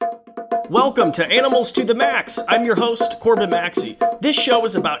Welcome to Animals to the Max. I'm your host, Corbin Maxey. This show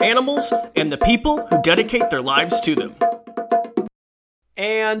is about animals and the people who dedicate their lives to them.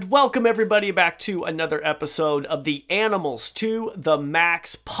 And welcome everybody back to another episode of the Animals to the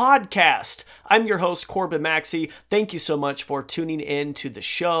Max podcast. I'm your host, Corbin Maxey. Thank you so much for tuning in to the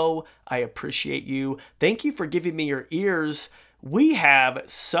show. I appreciate you. Thank you for giving me your ears. We have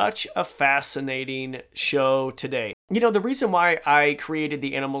such a fascinating show today. You know, the reason why I created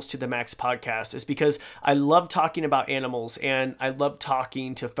the Animals to the Max podcast is because I love talking about animals and I love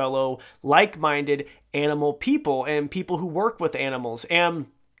talking to fellow like-minded animal people and people who work with animals. And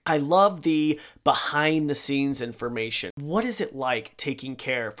I love the behind the scenes information. What is it like taking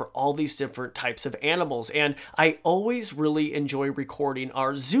care for all these different types of animals? And I always really enjoy recording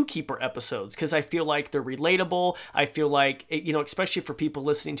our zookeeper episodes because I feel like they're relatable. I feel like, especially for people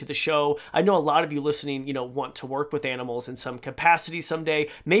listening to the show, I know a lot of you listening, want to work with animals in some capacity someday.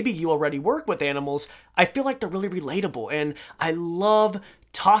 Maybe you already work with animals. I feel like they're really relatable. And I love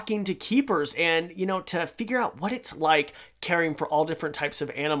talking to keepers and, to figure out what it's like caring for all different types of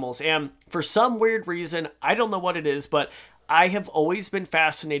animals. And for some weird reason, I don't know what it is, but I have always been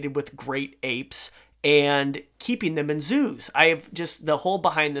fascinated with great apes and keeping them in zoos. I have just the whole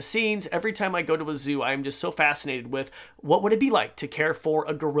behind the scenes. Every time I go to a zoo, I'm just so fascinated with what would it be like to care for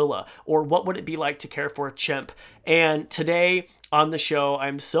a gorilla, or what would it be like to care for a chimp. And today on the show,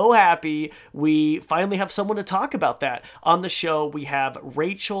 I'm so happy we finally have someone to talk about that. On the show, we have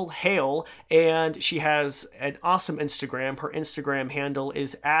Rachel Hale, and she has an awesome Instagram. Her Instagram handle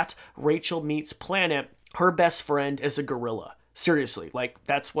is @RachelMeetsPlanet. Her best friend is a gorilla. Seriously,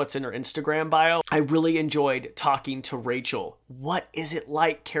 that's what's in her Instagram bio. I really enjoyed talking to Rachel. What is it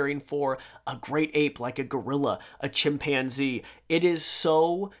like caring for a great ape like a gorilla, a chimpanzee? It is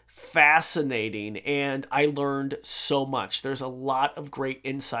so fascinating, and I learned so much. There's a lot of great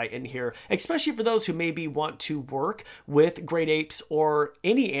insight in here, especially for those who maybe want to work with great apes or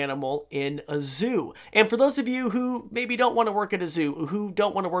any animal in a zoo. And for those of you who maybe don't want to work at a zoo, who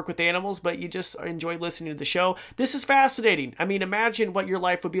don't want to work with animals, but you just enjoy listening to the show, this is fascinating. I mean, imagine what your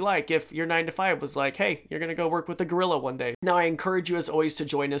life would be like if your 9 to 5 was like, hey, you're going to go work with a gorilla one day. Now, I encourage you as always to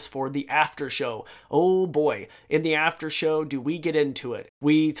join us for the after show. Oh boy, in the after show, do we get into it?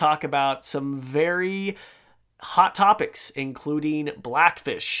 We talk about some very hot topics, including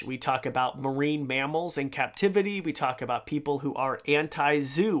blackfish. We talk about marine mammals in captivity. We talk about people who are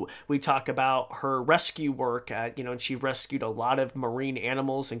anti-zoo. We talk about her rescue work. And she rescued a lot of marine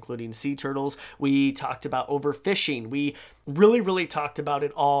animals, including sea turtles. We talked about overfishing. We really talked about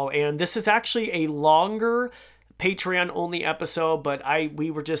it all. And this is actually a longer Patreon only episode, but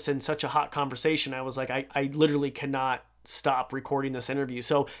we were just in such a hot conversation. I was like, I literally cannot stop recording this interview.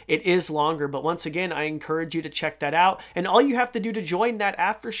 So it is longer, but once again, I encourage you to check that out. And all you have to do to join that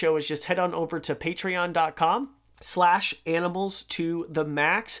after show is just head on over to patreon.com/animals to the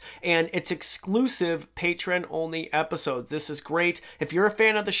max, and it's exclusive Patreon only episodes. This is great. If you're a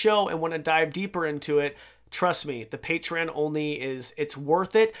fan of the show and want to dive deeper into it, trust me, the Patreon only it's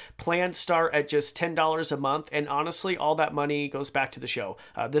worth it. Plans start at just $10 a month. And honestly, all that money goes back to the show.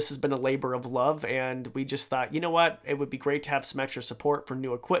 This has been a labor of love. And we just thought, you know what? It would be great to have some extra support for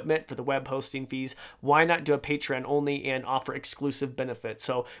new equipment, for the web hosting fees. Why not do a Patreon only and offer exclusive benefits?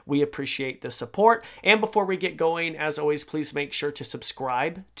 So we appreciate the support. And before we get going, as always, please make sure to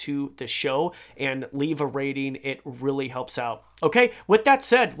subscribe to the show and leave a rating. It really helps out. Okay, with that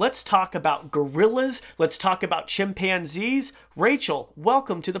said, let's talk about gorillas. Let's talk about chimpanzees. Rachel,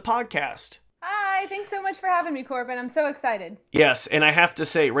 welcome to the podcast. Hi, thanks so much for having me, Corbin. I'm so excited. Yes, and I have to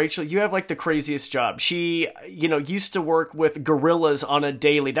say, Rachel, you have the craziest job. She, used to work with gorillas on a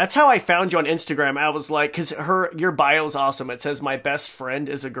daily. That's how I found you on Instagram. I was like, because your bio is awesome. It says, my best friend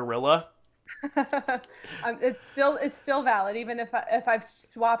is a gorilla. It's still valid, even if I've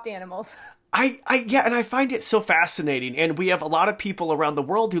swapped animals. And I find it so fascinating. And we have a lot of people around the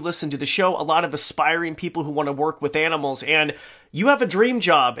world who listen to the show, a lot of aspiring people who want to work with animals, and you have a dream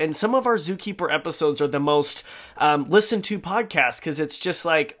job. And some of our zookeeper episodes are the most listened to podcasts because it's just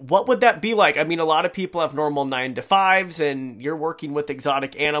like, what would that be like? I mean, a lot of people have normal 9 to 5s, and you're working with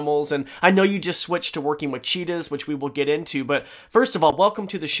exotic animals. And I know you just switched to working with cheetahs, which we will get into. But first of all, welcome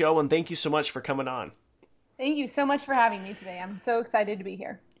to the show, and thank you so much for coming on. Thank you so much for having me today. I'm so excited to be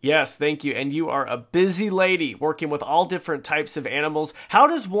here. Yes, thank you. And you are a busy lady working with all different types of animals. How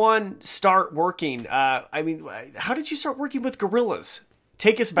does one start working? How did you start working with gorillas?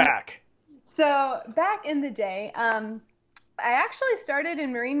 Take us back. So back in the day, I actually started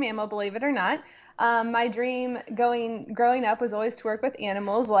in marine mammal, believe it or not. My dream growing up was always to work with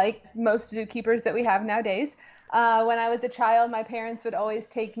animals like most zookeepers that we have nowadays. When I was a child, my parents would always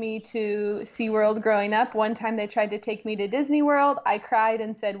take me to SeaWorld growing up. One time they tried to take me to Disney World. I cried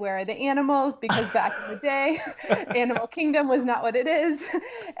and said, "Where are the animals?" Because back in the day, Animal Kingdom was not what it is.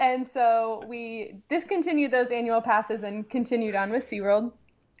 And so we discontinued those annual passes and continued on with SeaWorld.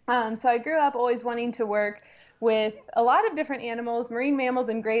 So I grew up always wanting to work with a lot of different animals. Marine mammals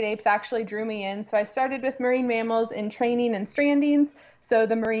and great apes actually drew me in. So I started with marine mammals in training and strandings, so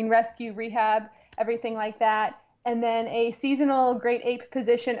the marine rescue, rehab, everything like that. And then a seasonal great ape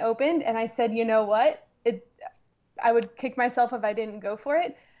position opened, and I said, you know what? I would kick myself if I didn't go for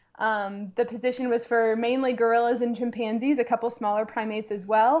it. The position was for mainly gorillas and chimpanzees, a couple smaller primates as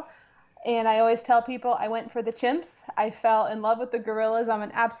well. And I always tell people I went for the chimps. I fell in love with the gorillas. I'm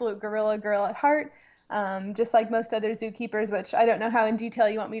an absolute gorilla girl at heart, just like most other zookeepers, which I don't know how in detail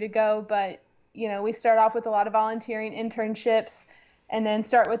you want me to go, but we start off with a lot of volunteering internships and then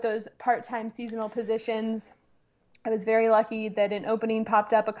start with those part-time seasonal positions. I was very lucky that an opening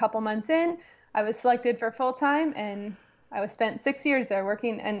popped up a couple months in. I was selected for full-time, and I was spent 6 years there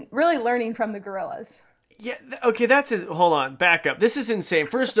working and really learning from the gorillas. Yeah, okay, that's it. Hold on, back up. This is insane.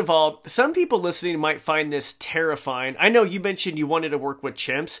 First of all, some people listening might find this terrifying. I know you mentioned you wanted to work with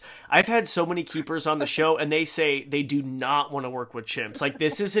chimps. I've had so many keepers on the show, and they say they do not want to work with chimps. Like,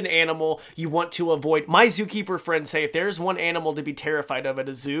 this is an animal you want to avoid. My zookeeper friends say if there's one animal to be terrified of at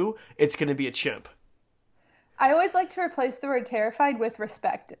a zoo, it's going to be a chimp. I always like to replace the word terrified with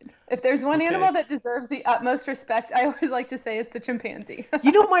respected. If there's one animal that deserves the utmost respect, I always like to say it's the chimpanzee.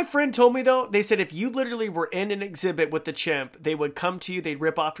 You know what my friend told me, though? They said if you literally were in an exhibit with the chimp, they would come to you, they'd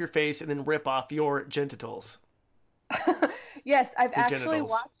rip off your face, and then rip off your genitals. Yes, I've actually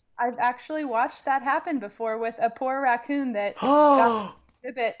watched that happen before with a poor raccoon that got an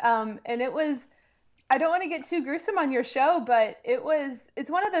exhibit. And it was, I don't want to get too gruesome on your show, but it's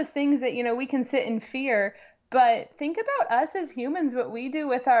one of those things that, we can sit in fear. But think about us as humans, what we do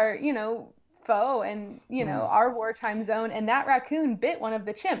with our, foe and, our wartime zone. And that raccoon bit one of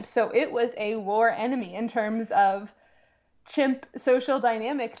the chimps. So it was a war enemy in terms of chimp social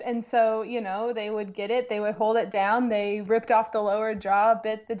dynamics. And so, they would get it. They would hold it down. They ripped off the lower jaw,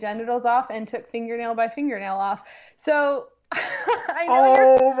 bit the genitals off, and took fingernail by fingernail off. So I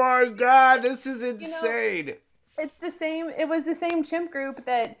know. Oh, my God. This is insane. It was the same chimp group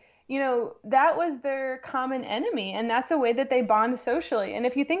that, that was their common enemy, and that's a way that they bond socially. And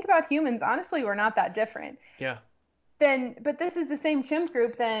if you think about humans, honestly, we're not that different. Yeah. But this is the same chimp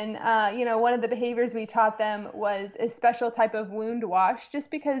group. Then, one of the behaviors we taught them was a special type of wound wash,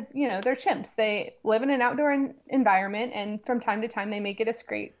 just because, they're chimps. They live in an outdoor environment, and from time to time they may get a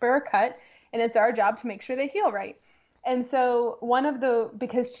scrape or a cut, and it's our job to make sure they heal right. And so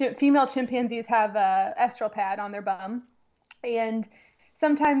because female chimpanzees have a estrel pad on their bum, and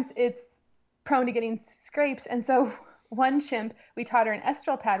sometimes it's prone to getting scrapes. And so one chimp, we taught her an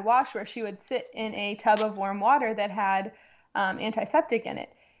estrel pad wash where she would sit in a tub of warm water that had antiseptic in it.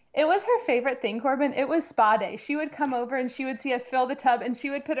 It was her favorite thing, Corbin. It was spa day. She would come over and she would see us fill the tub, and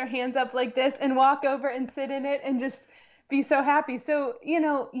she would put her hands up like this and walk over and sit in it and just be so happy. So,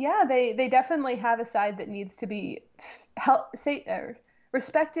 they definitely have a side that needs to be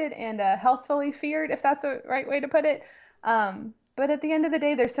respected and healthfully feared, if that's a right way to put it. But at the end of the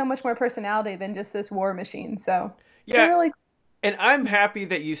day, there's so much more personality than just this war machine. So yeah, really. And I'm happy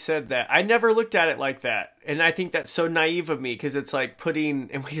that you said that. I never looked at it like that. And I think that's so naive of me, because it's like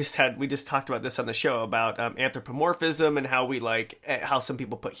and we just talked about this on the show about anthropomorphism and how how some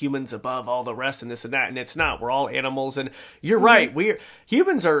people put humans above all the rest and this and that. And it's not. We're all animals. And you're right.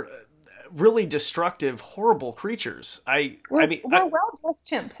 Humans are really destructive, horrible creatures. We're well-dressed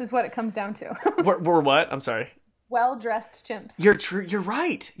chimps is what it comes down to. We're what? I'm sorry. Well-dressed chimps. You're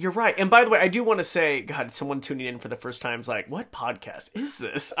right. You're right. And by the way, I do want to say, God, someone tuning in for the first time is like, what podcast is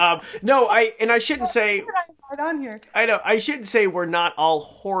this? No, I shouldn't say. On here. I know. I shouldn't say we're not all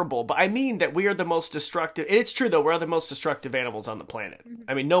horrible, but I mean that we are the most destructive. And it's true, though. We're the most destructive animals on the planet. Mm-hmm.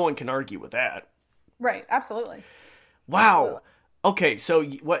 I mean, no one can argue with that. Right. Absolutely. Wow. Okay. So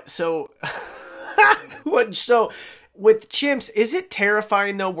what? So what? So. With chimps, is it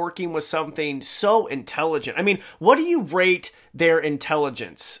terrifying, though, working with something so intelligent? I mean, what do you rate their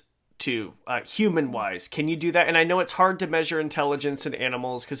intelligence to, human-wise? Can you do that? And I know it's hard to measure intelligence in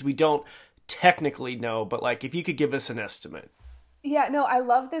animals because we don't technically know, but, if you could give us an estimate. Yeah, no, I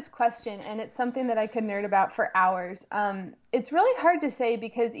love this question, and it's something that I could nerd about for hours. It's really hard to say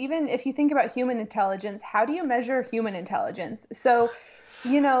because even if you think about human intelligence, how do you measure human intelligence? So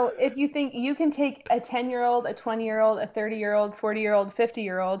if you think you can take a 10-year-old, a 20-year-old, a 30-year-old, 40-year-old,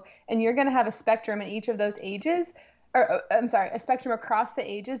 50-year-old, and you're going to have a spectrum in each of those ages, I'm sorry, a spectrum across the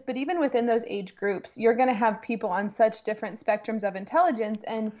ages, but even within those age groups, you're going to have people on such different spectrums of intelligence.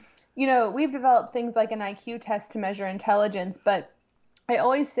 And, we've developed things like an IQ test to measure intelligence, but I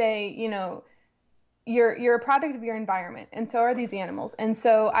always say, you're a product of your environment, and so are these animals. And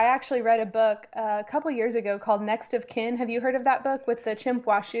so I actually read a book a couple years ago called Next of Kin. Have you heard of that book with the chimp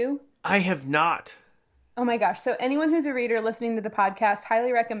Washu? I have not. Oh my gosh. So anyone who's a reader listening to the podcast,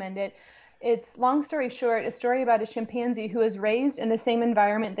 highly recommend it. It's, long story short, a story about a chimpanzee who was raised in the same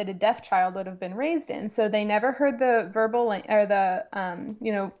environment that a deaf child would have been raised in. So they never heard the or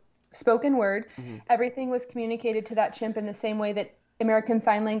the spoken word. Mm-hmm. Everything was communicated to that chimp in the same way that American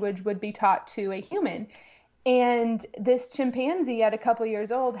Sign Language would be taught to a human. And this chimpanzee at a couple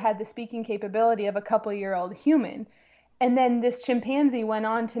years old had the speaking capability of a couple-year-old human. And then this chimpanzee went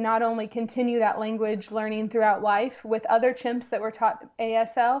on to not only continue that language learning throughout life with other chimps that were taught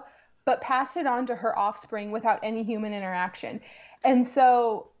ASL, but passed it on to her offspring without any human interaction. And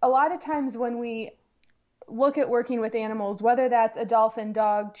so a lot of times when we look at working with animals, whether that's a dolphin,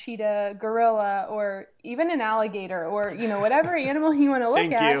 dog, cheetah, gorilla, or even an alligator, or whatever animal you want to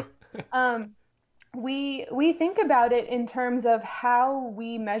look at, we think about it in terms of how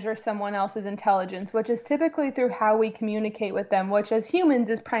we measure someone else's intelligence, which is typically through how we communicate with them, which as humans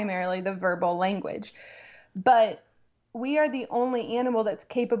is primarily the verbal language. But we are the only animal that's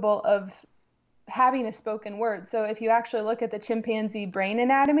capable of having a spoken word. So if you actually look at the chimpanzee brain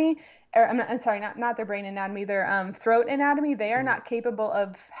anatomy, or I'm sorry, not their brain anatomy, their throat anatomy, they are not capable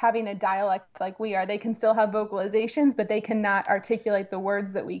of having a dialect like we are. They can still have vocalizations, but they cannot articulate the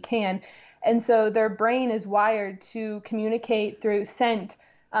words that we can. And so their brain is wired to communicate through scent,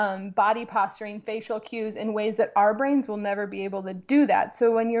 body posturing, facial cues in ways that our brains will never be able to do that.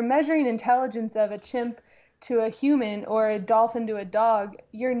 So when you're measuring intelligence of a chimp to a human or a dolphin to a dog,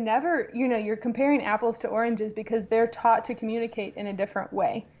 you're never, you're comparing apples to oranges because they're taught to communicate in a different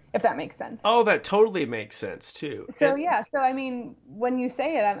way, if that makes sense. Oh, that totally makes sense too. So yeah, so I mean, when you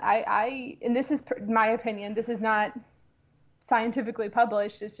say it, I and this is my opinion, this is not scientifically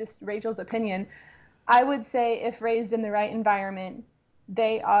published, it's just Rachel's opinion. I would say if raised in the right environment,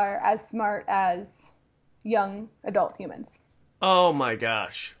 they are as smart as young adult humans. Oh my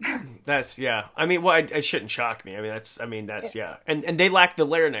gosh. That's, yeah. I mean, well, it shouldn't shock me. That's, yeah. And they lack the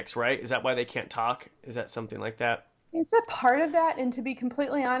larynx, right? Is that why they can't talk? Is that something like that? It's a part of that. And to be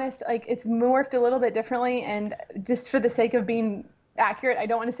completely honest, like it's morphed a little bit differently. And just for the sake of being accurate, I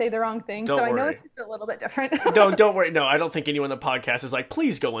don't want to say the wrong thing. Don't worry. I know it's just a little bit different. Don't worry. No, I don't think anyone on the podcast is like,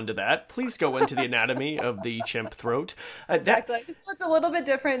 please go into that. Please go into the anatomy of the chimp throat. Exactly. Just it's a little bit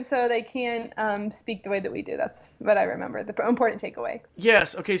different so they can speak the way that we do. That's what I remember. The important takeaway.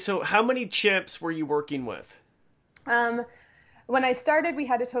 Yes. Okay. So how many chimps were you working with? When I started, we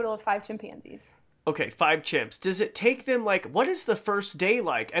had a total of 5 chimpanzees. Okay, 5 chimps. Does it take them, what is the first day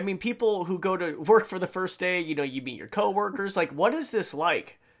like? I mean, people who go to work for the first day, you meet your coworkers. What is this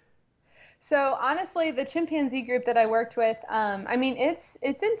like? So honestly, the chimpanzee group that I worked with,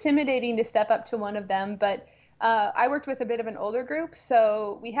 it's intimidating to step up to one of them, but I worked with a bit of an older group.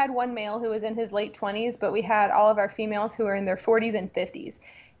 So we had one male who was in his late 20s, but we had all of our females who were in their 40s and 50s.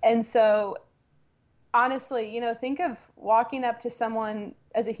 And so honestly, think of walking up to someone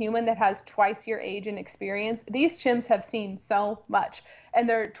as a human that has twice your age and experience. These chimps have seen so much, and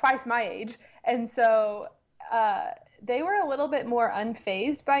they're twice my age. And so they were a little bit more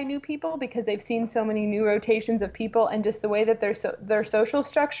unfazed by new people because they've seen so many new rotations of people, and just the way that their social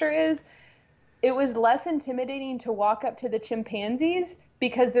structure is. It was less intimidating to walk up to the chimpanzees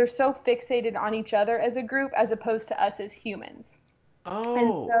because they're so fixated on each other as a group as opposed to us as humans. Oh.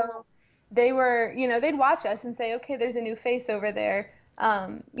 And so they were, they'd watch us and say, okay, there's a new face over there.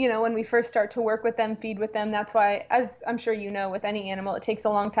 When we first start to work with them, feed with them, that's why, as I'm sure with any animal, it takes a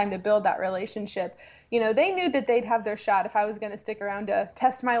long time to build that relationship. They knew that they'd have their shot if I was going to stick around to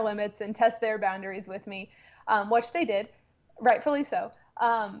test my limits and test their boundaries with me, which they did, rightfully so.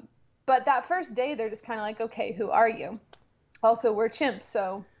 But that first day, they're just kind of like, okay, who are you? Also, we're chimps,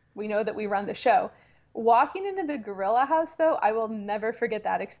 so we know that we run the show. Walking into the gorilla house, though, I will never forget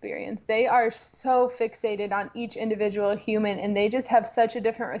that experience. They are so fixated on each individual human, and they just have such a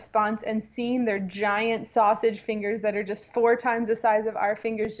different response. And seeing their giant sausage fingers that are just 4 times the size of our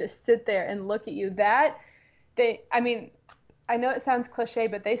fingers just sit there and look at you, I know it sounds cliche,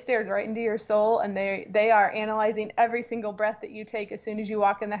 but they stared right into your soul, and they are analyzing every single breath that you take as soon as you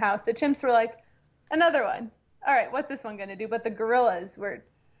walk in the house. The chimps were like, another one. All right, what's this one going to do? But the gorillas were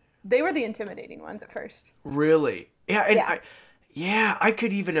the intimidating ones at first. Really? Yeah. And yeah. I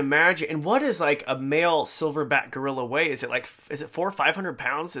could even imagine. And what is a male silverback gorilla weigh? Is it 400 or 500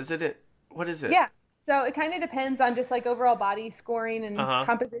 pounds? What is it? Yeah. So it kind of depends on just like overall body scoring and Uh-huh.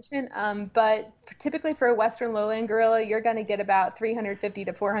 composition. But typically for a Western lowland gorilla, you're going to get about 350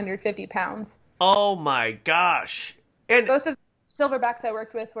 to 450 pounds. Oh my gosh. And Both of silverbacks I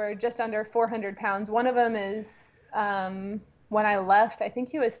worked with were just under 400 pounds. One of them is, when I left, I think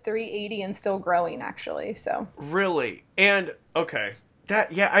he was 380 and still growing actually. So really, and okay.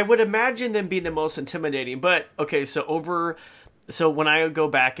 That, yeah, I would imagine them being the most intimidating. But okay, so when I go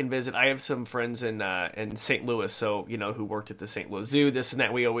back and visit, I have some friends in St. Louis, so who worked at the St. Louis Zoo, this and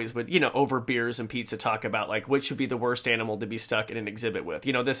that. We always would, over beers and pizza, talk about like which would be the worst animal to be stuck in an exhibit with.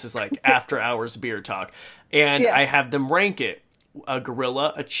 This is like after hours beer talk, and yeah. I have them rank it: a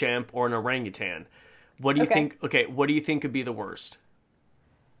gorilla, a chimp, or an orangutan. What do you Okay. think? Okay, what do you think would be the worst?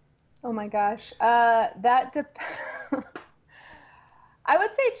 Oh my gosh. I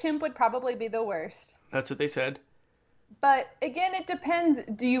would say chimp would probably be the worst. That's what they said. But again, it depends.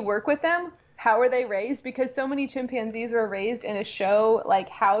 Do you work with them? How are they raised? Because so many chimpanzees were raised in a show like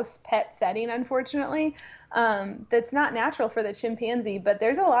house pet setting, unfortunately. That's not natural for the chimpanzee. But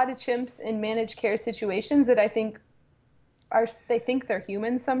there's a lot of chimps in managed care situations that I think they think they're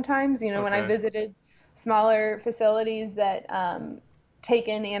humans sometimes. When I Okay. visited smaller facilities that take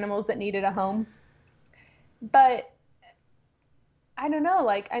in animals that needed a home. But I don't know.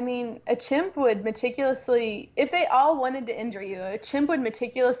 Like, I mean, a chimp would meticulously, if they all wanted to injure you, a chimp would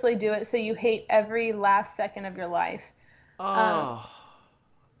meticulously do it so you hate every last second of your life. Um, Oh,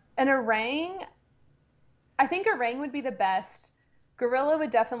 an orang, I think orang would be the best. Gorilla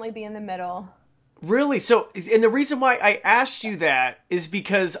would definitely be in the middle. really? So, and the reason why I asked you that is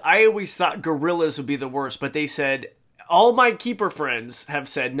because I always thought gorillas would be the worst, but they said all my keeper friends have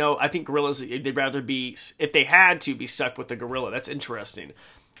said no. I think gorillas, they'd rather be, if they had to, be stuck with the gorilla. That's interesting,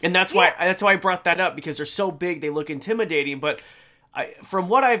 and Yeah. that's why I brought that up, because they're so big, they look intimidating. But from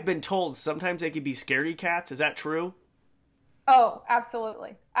what I've been told, sometimes they can be scaredy cats. Is that true? Oh,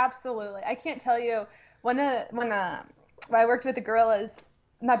 absolutely. Absolutely. I can't tell you when I worked with the gorillas,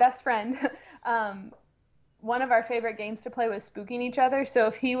 my best friend, um, one of our favorite games to play was spooking each other. So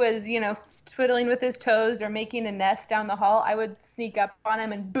if he was, twiddling with his toes or making a nest down the hall, I would sneak up on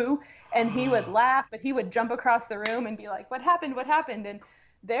him and boo, and he would laugh, but he would jump across the room and be like, "What happened? What happened?" And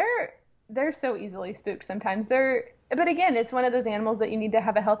they're they're so easily spooked sometimes. But again, it's one of those animals that you need to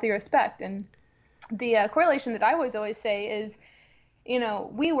have a healthy respect. And the correlation that I always say is,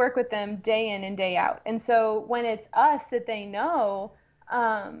 we work with them day in and day out. And so when it's us that they know,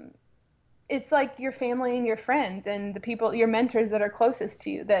 um, it's like your family and your friends and the people, your mentors that are closest to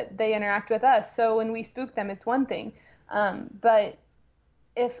you, that they interact with us. So when we spook them, it's one thing. But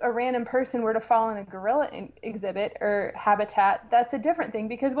if a random person were to fall in a gorilla exhibit or habitat, that's a different thing.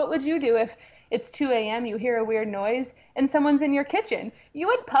 Because what would you do if it's 2 a.m., you hear a weird noise, and someone's in your kitchen? You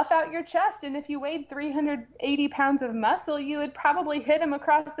would puff out your chest, and if you weighed 380 pounds of muscle, you would probably hit him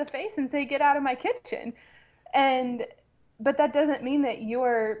across the face and say, "Get out of my kitchen." And but that doesn't mean that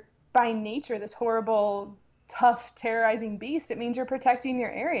you're by nature this horrible, tough, terrorizing beast. It means you're protecting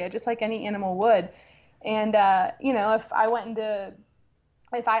your area just like any animal would. And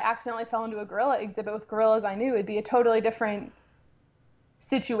if I accidentally fell into a gorilla exhibit with gorillas I knew, it'd be a totally different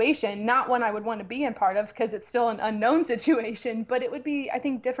situation, not one I would want to be in part of because it's still an unknown situation, but it would be, I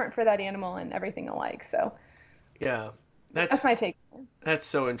think, different for that animal and everything alike. So Yeah, that's that's my take. That's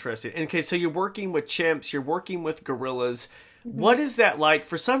so interesting. Okay, so you're working with chimps, you're working with gorillas. Mm-hmm. What is that like?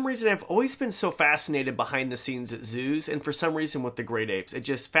 For some reason, I've always been so fascinated behind the scenes at zoos, and for some reason with the great apes. It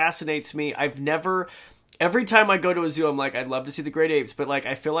just fascinates me. Every time I go to a zoo, I'm like, I'd love to see the great apes, but like,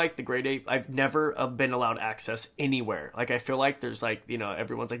 I feel like the great ape, I've never been allowed access anywhere. Like, I feel like there's like,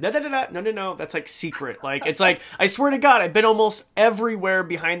 everyone's like, no, no, no, no, no, no, no, that's like secret. Like, it's like, I swear to God, I've been almost everywhere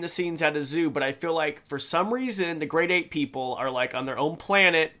behind the scenes at a zoo, but I feel like for some reason, the great ape people are like on their own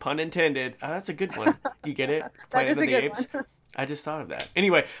planet, pun intended. Oh, that's a good one. You get it? That Planet is of a the good Apes. one. I just thought of that.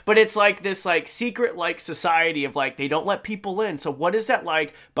 Anyway, but it's like this like secret like society of like they don't let people in. So what is that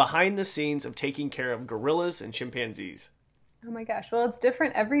like behind the scenes of taking care of gorillas and chimpanzees? Oh my gosh. Well, it's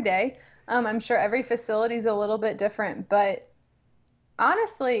different every day. I'm sure every facility is a little bit different, but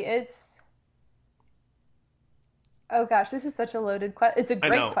honestly, oh gosh, this is such a loaded question. It's a I great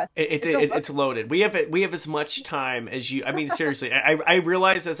know question. It's a it's loaded. We have as much time as you. I mean, seriously, I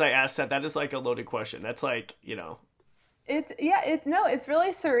realize as I asked that is like a loaded question. That's like yeah, no, it's really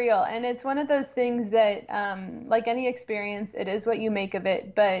surreal, and it's one of those things that, like any experience, it is what you make of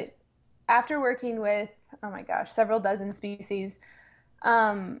it. But after working with, oh my gosh, several dozen species,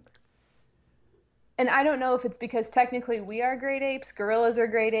 um, and I don't know if it's because technically we are great apes, gorillas are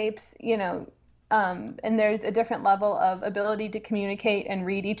great apes, And there's a different level of ability to communicate and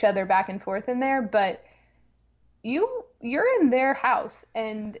read each other back and forth in there, but you're in their house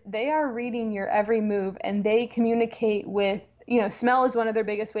and they are reading your every move, and they communicate with, smell is one of their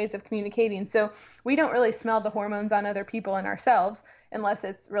biggest ways of communicating. So we don't really smell the hormones on other people and ourselves unless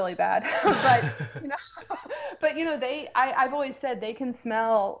it's really bad. But, I've always said they can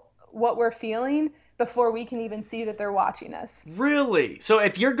smell what we're feeling before we can even see that they're watching us. Really? So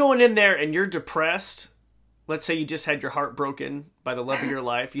if you're going in there and you're depressed, let's say you just had your heart broken by the love of your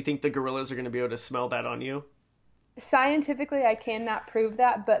life, you think the gorillas are going to be able to smell that on you? Scientifically, I cannot prove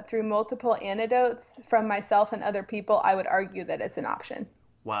that, but through multiple anecdotes from myself and other people, I would argue that it's an option.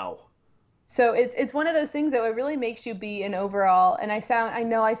 Wow. So it's one of those things that really makes you be an overall, and I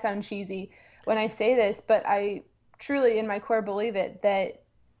know I sound cheesy when I say this, but I truly in my core believe it, that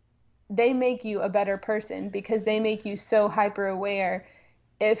they make you a better person because they make you so hyper aware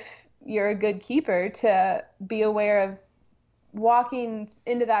if you're a good keeper to be aware of walking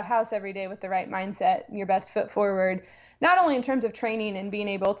into that house every day with the right mindset, your best foot forward, not only in terms of training and being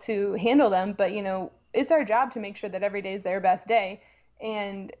able to handle them, but it's our job to make sure that every day is their best day.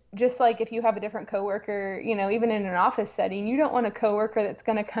 And just like if you have a different coworker, even in an office setting, you don't want a coworker that's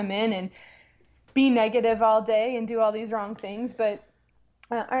going to come in and be negative all day and do all these wrong things, but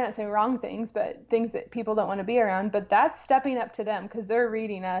I'm not saying wrong things, but things that people don't want to be around. But that's stepping up to them because they're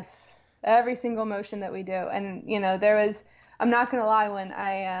reading us every single motion that we do. And I'm not going to lie, when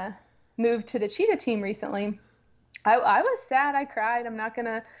I moved to the cheetah team recently, I was sad. I cried. I'm not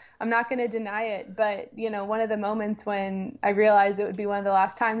gonna deny it. But one of the moments when I realized it would be one of the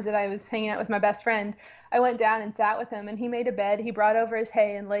last times that I was hanging out with my best friend, I went down and sat with him, and he made a bed. He brought over his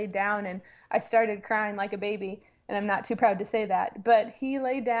hay and laid down, and I started crying like a baby. And I'm not too proud to say that, but he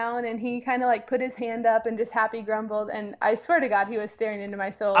laid down and he kind of like put his hand up and just happy grumbled. And I swear to God, he was staring into my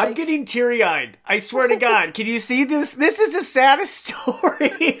soul. I'm getting teary-eyed. I swear to God. Can you see this? This is the saddest story.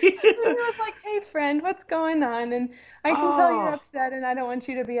 He was like, "Hey friend, what's going on?" And I can tell you're upset and I don't want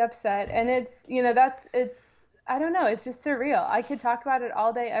you to be upset. And it's, I don't know. It's just surreal. I could talk about it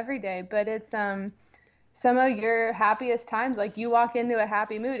all day, every day, but it's, some of your happiest times, like you walk into a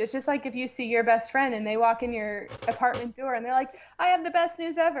happy mood. It's just like if you see your best friend and they walk in your apartment door and they're like, "I have the best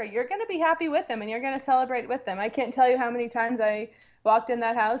news ever." You're going to be happy with them and you're going to celebrate with them. I can't tell you how many times I walked in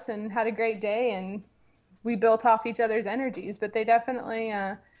that house and had a great day and we built off each other's energies, but they definitely,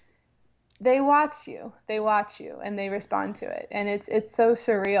 they watch you and they respond to it. And it's so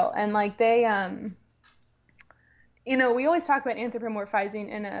surreal. And like they, we always talk about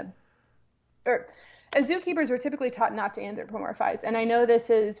anthropomorphizing as zookeepers, we're typically taught not to anthropomorphize. And I know this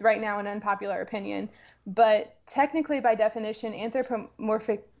is right now an unpopular opinion, but technically by definition, it's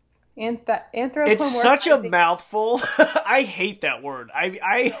such a mouthful. I hate that word.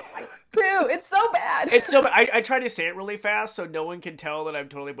 I True. It's so bad. It's so bad. I try to say it really fast so no one can tell that I'm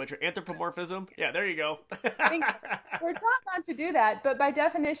totally butchering. Anthropomorphism. Yeah, there you go. We're taught not to do that, but by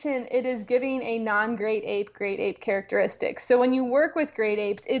definition, it is giving a non-great ape characteristics. So when you work with great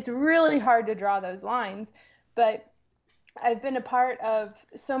apes, it's really hard to draw those lines. But I've been a part of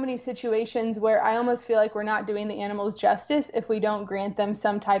so many situations where I almost feel like we're not doing the animals justice if we don't grant them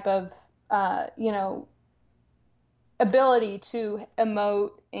some type of, ability to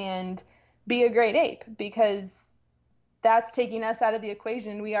emote and be a great ape, because that's taking us out of the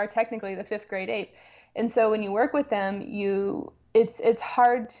equation. We are technically the fifth grade ape. And so when you work with them, it's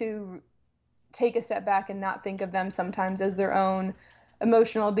hard to take a step back and not think of them sometimes as their own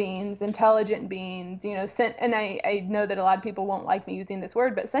emotional beings, intelligent beings, and I know that a lot of people won't like me using this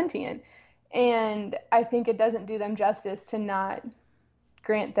word, but sentient. And I think it doesn't do them justice to not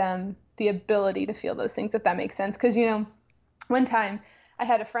grant them the ability to feel those things, if that makes sense. Because, one time I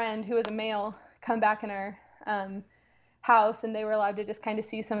had a friend who was a male come back in our house, and they were allowed to just kind of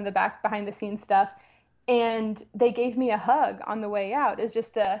see some of the behind the scenes stuff. And they gave me a hug on the way out. It's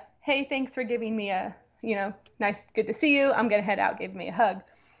just a, "Hey, thanks for giving me a, nice, good to see you. I'm going to head out." Gave me a hug.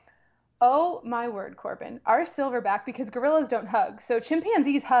 Oh my word, Corbin, our silverback, because gorillas don't hug. So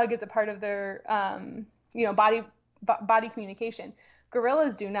chimpanzees hug as a part of their, body communication.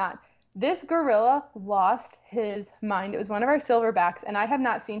 Gorillas do not. This gorilla lost his mind. It was one of our silverbacks, and I have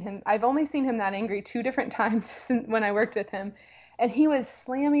not seen him. I've only seen him that angry 2 different times when I worked with him. And he was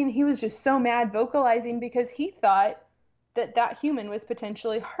slamming. He was just so mad, vocalizing, because he thought that human was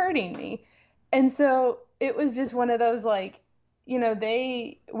potentially hurting me. And so it was just one of those, like,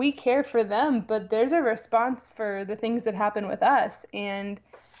 we care for them, but there's a response for the things that happen with us. And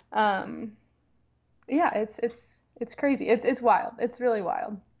it's crazy. It's wild. It's really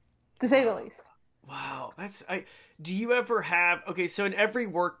wild, to say the least. Wow, do you ever have, okay, so in every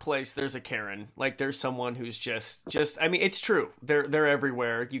workplace there's a Karen. Like there's someone who's just I mean, it's true. They're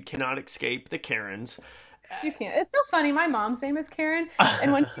everywhere. You cannot escape the Karens. You can't. It's so funny. My mom's name is Karen,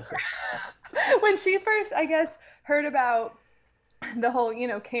 and when when she first, I guess, heard about the whole,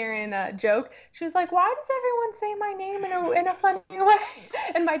 Karen joke, she was like, "Why does everyone say my name in a funny way?"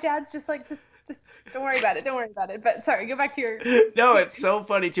 And my dad's just like, just don't worry about it. Don't worry about it. But sorry, go back to your. No, it's so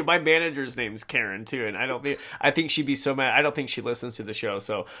funny too. My manager's name's Karen too, and I think she'd be so mad. I don't think she listens to the show.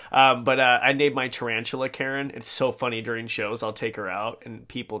 So, but I named my tarantula Karen. It's so funny during shows. I'll take her out, and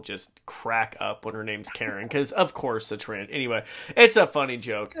people just crack up when her name's Karen because, of course, the tarantula. Anyway, it's a funny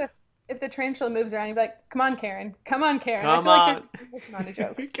joke. If the tarantula moves around, you'd be like, "Come on, Karen. Come on, Karen." Come I on. feel like there's a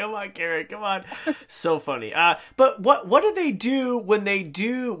jokes. Come on, Karen. Come on. So funny. But what do they do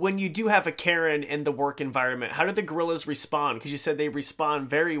when you do have a Karen in the work environment? How do the gorillas respond? Because you said they respond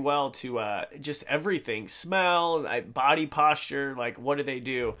very well to just everything, smell, body posture. Like, what do they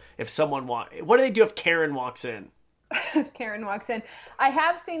do what do they do if Karen walks in? Karen walks in. I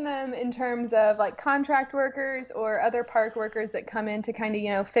have seen them in terms of like contract workers or other park workers that come in to kind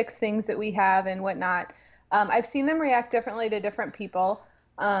of, fix things that we have and whatnot. I've seen them react differently to different people.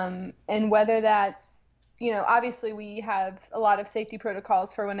 And whether that's, obviously we have a lot of safety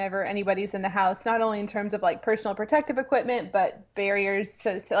protocols for whenever anybody's in the house, not only in terms of like personal protective equipment, but barriers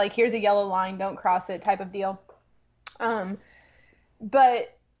to like, here's a yellow line, don't cross it type of deal.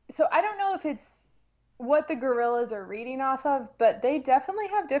 But so I don't know if it's what the gorillas are reading off of, but they definitely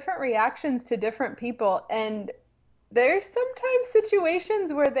have different reactions to different people. And there's sometimes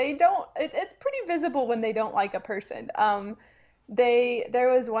situations where it's pretty visible when they don't like a person.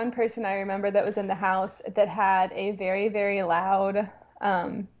 There was one person I remember that was in the house that had a very, very loud,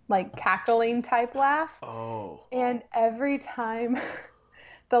 like cackling type laugh. Oh. And every time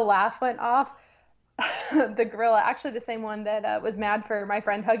the laugh went off, the gorilla, actually the same one that was mad for my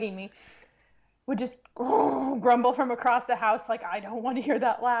friend hugging me, would just grumble from across the house like, I don't want to hear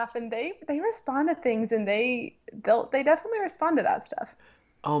that laugh. And they respond to things, and they definitely respond to that stuff.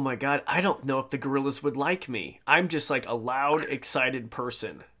 Oh my God, I don't know if the gorillas would like me. I'm just like a loud, excited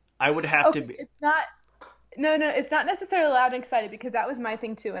person. I would have to be. It's not. No, it's not necessarily loud and excited, because that was my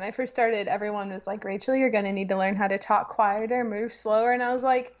thing too. When I first started, everyone was like, "Rachel, you're going to need to learn how to talk quieter, move slower." And I was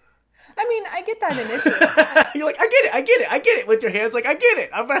like, I mean, I get that initially. You're like, I get it with your hands. Like, I get it.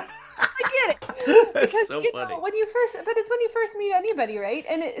 I get it. That's Because, so funny. when you first meet anybody, right?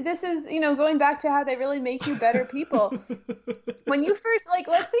 And this is, going back to how they really make you better people. When you first, like,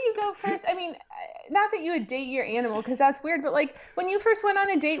 let's say you go first, I mean, not that you would date your animal, because that's weird, but like when you first went on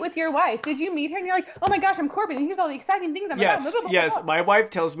a date with your wife, did you meet her and you're like, "Oh my gosh, I'm Corbin, and here's all the exciting things I'm about." Blah, blah, blah, Yes. blah. My wife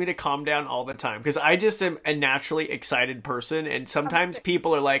tells me to calm down all the time because I just am a naturally excited person. And sometimes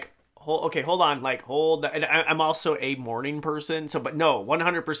people are like, hold on, like hold. And I'm also a morning person, so but no,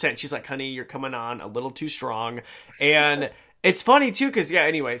 100%. She's like, "Honey, you're coming on a little too strong," and it's funny too because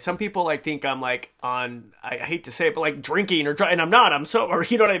anyway, some people like think I'm like on. I hate to say it, but like drinking or and I'm not. I'm sober.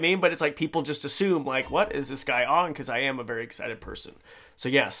 You know what I mean? But it's like people just assume like, what is this guy on? Because I am a very excited person. So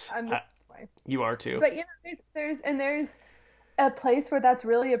yes, you are too. But there's a place where that's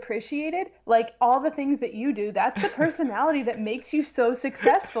really appreciated, like all the things that you do, that's the personality that makes you so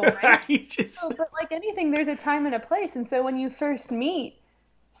successful, right? But like anything, there's a time and a place. And so when you first meet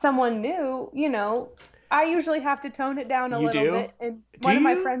someone new, I usually have to tone it down a little bit. And one of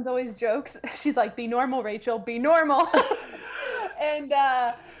my friends always jokes, she's like, "Be normal, Rachel, be normal." And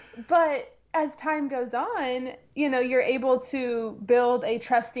but as time goes on, you're able to build a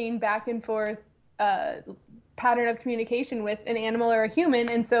trusting back and forth pattern of communication with an animal or a human.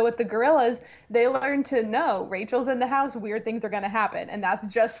 And so with the gorillas, they learn to know Rachel's in the house, weird things are going to happen, and that's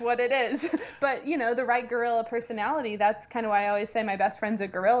just what it is. But the right gorilla personality, that's kind of why I always say my best friend's a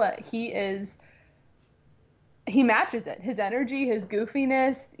gorilla. He matches it, his energy, his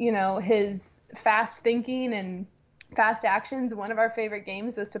goofiness, his fast thinking and fast actions. One of our favorite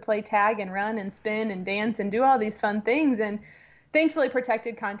games was to play tag and run and spin and dance and do all these fun things. And thankfully,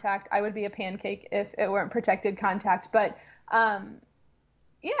 protected contact. I would be a pancake if it weren't protected contact. But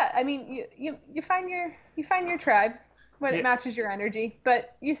yeah, I mean, you find your tribe when it matches your energy,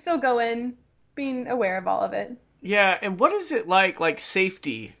 but you still go in being aware of all of it. Yeah, and what is it like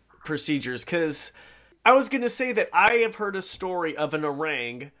safety procedures? Because I was gonna say that I have heard a story of an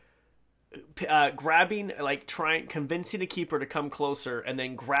orang grabbing, like convincing a keeper to come closer, and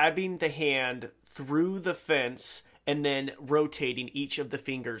then grabbing the hand through the fence and then rotating each of the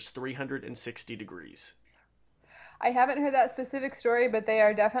fingers 360 degrees. I haven't heard that specific story, but they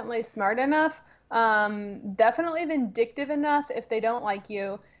are definitely smart enough, definitely vindictive enough if they don't like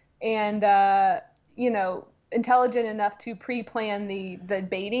you. And intelligent enough to pre-plan the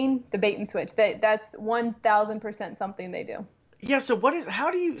bait and switch. That's 1000% something they do. Yeah, so how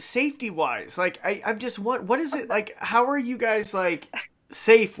do you, safety wise, like, I'm just what is it, like, how are you guys, like,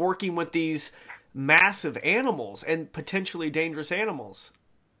 safe working with these massive animals and potentially dangerous animals?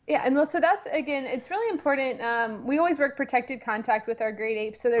 Yeah, and well, so that's, again, it's really important. We always work protected contact with our great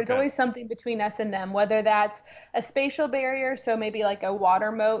apes, so there's Okay. always something between us and them, whether that's a spatial barrier, so maybe like a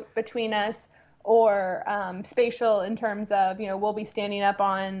water moat between us, or spatial in terms of, we'll be standing up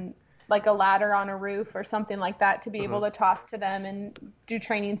on like a ladder on a roof or something like that to be able Uh-huh. to toss to them and do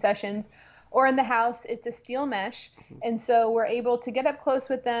training sessions. Or in the house, it's a steel mesh. And so we're able to get up close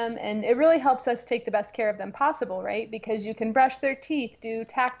with them, and it really helps us take the best care of them possible, right? Because you can brush their teeth, do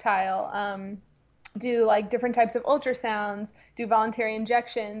tactile, do like different types of ultrasounds, do voluntary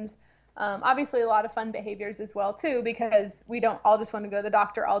injections. Obviously, a lot of fun behaviors as well too, because we don't all just want to go to the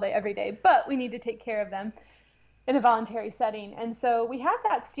doctor all day every day, but we need to take care of them in a voluntary setting. And so we have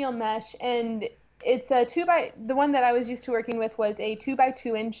that steel mesh, and it's a the one that I was used to working with was a 2 by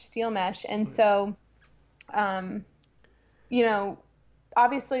 2 inch steel mesh. And so, um, you know,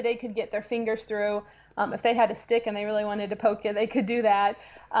 obviously they could get their fingers through. If they had a stick and they really wanted to poke you, they could do that.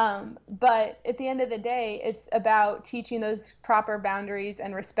 But at the end of the day, it's about teaching those proper boundaries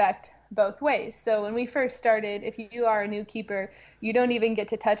and respect both ways. So when we first started, if you are a new keeper, you don't even get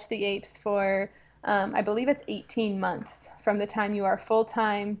to touch the apes for, I believe it's 18 months from the time you are full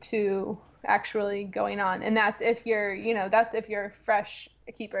time to actually going on. And that's if you're, that's if you're a fresh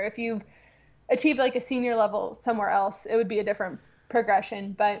keeper. If you've achieved like a senior level somewhere else, it would be a different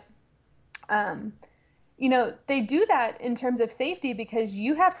progression. But um, they do that in terms of safety because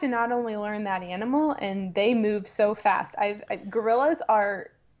you have to not only learn that animal, and they move so fast. Gorillas are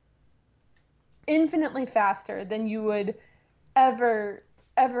infinitely faster than you would ever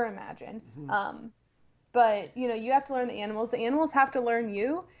imagine. Hmm. But you have to learn the animals. The animals have to learn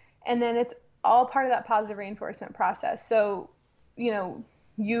you, and then it's all part of that positive reinforcement process. So,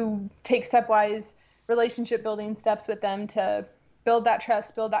 you take stepwise relationship building steps with them to build that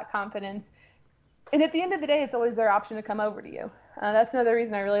trust, build that confidence. And at the end of the day, it's always their option to come over to you. That's another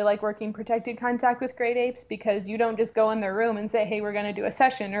reason I really like working protected contact with great apes, because you don't just go in their room and say, hey, we're going to do a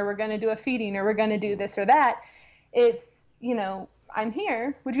session, or we're going to do a feeding, or we're going to do this or that. It's, I'm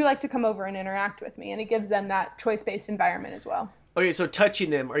here. Would you like to come over and interact with me? And it gives them that choice-based environment as well. Okay, so touching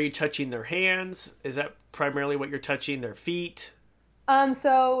them, are you touching their hands? Is that primarily what you're touching? Their feet?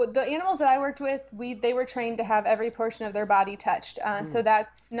 So the animals that I worked with, they were trained to have every portion of their body touched. So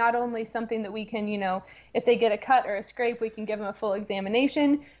that's not only something that we can, if they get a cut or a scrape, we can give them a full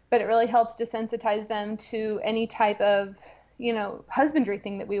examination, but it really helps desensitize them to any type of, husbandry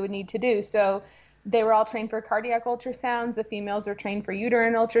thing that we would need to do. So they were all trained for cardiac ultrasounds. The females were trained for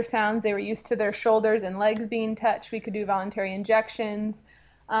uterine ultrasounds. They were used to their shoulders and legs being touched. We could do voluntary injections.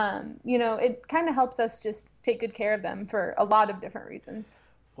 It kind of helps us just take good care of them for a lot of different reasons.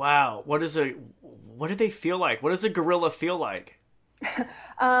 Wow. What do they feel like? What does a gorilla feel like?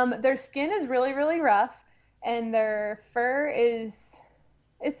 Their skin is really, really rough, and their fur it's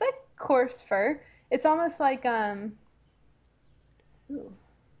like coarse fur. It's almost like, ooh,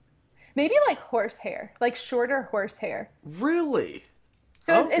 maybe like horsehair, like shorter horsehair. Really?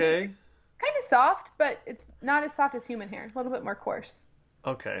 So Okay. it's kind of soft, but it's not as soft as human hair, a little bit more coarse.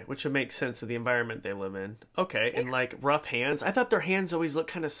 Okay, which would make sense with the environment they live in. Okay, and like rough hands. I thought their hands always look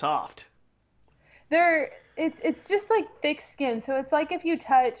kind of soft. It's just like thick skin. So it's like if you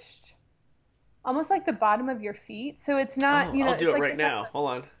touched almost like the bottom of your feet. So it's not, Oh, I'll it's do it like right they have now. Hold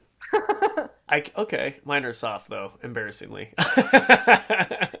on. Okay, mine are soft though, embarrassingly. okay,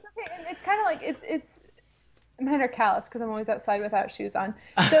 and it's kind of like it's mine are callous because I'm always outside without shoes on.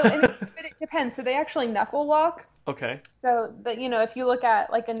 So but it depends. So they actually knuckle walk. Okay. So that, if you look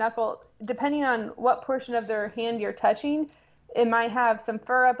at like a knuckle, depending on what portion of their hand you're touching, it might have some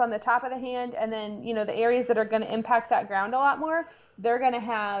fur up on the top of the hand, and then the areas that are going to impact that ground a lot more, they're going to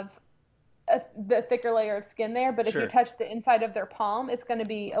have the thicker layer of skin there. But if you Sure. touch the inside of their palm, it's going to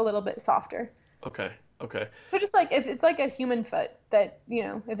be a little bit softer. Okay. Okay. So just like if it's like a human foot that,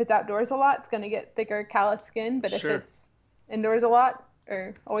 if it's outdoors a lot, it's going to get thicker callous skin. But if Sure. it's indoors a lot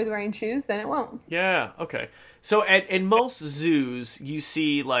or always wearing shoes, then it won't. Yeah, okay. So in most zoos, you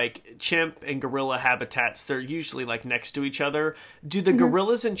see like chimp and gorilla habitats. They're usually like next to each other. Do the Mhm.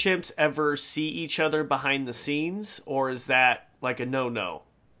 gorillas and chimps ever see each other behind the scenes, or is that like a no-no?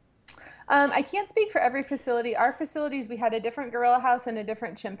 I can't speak for every facility. Our facilities, we had a different gorilla house and a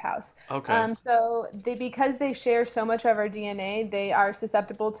different chimp house. Okay. So because they share so much of our DNA, they are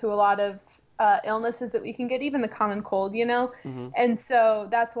susceptible to a lot of illnesses that we can get, even the common cold, Mm-hmm. And so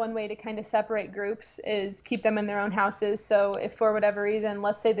that's one way to kind of separate groups is keep them in their own houses. So if for whatever reason,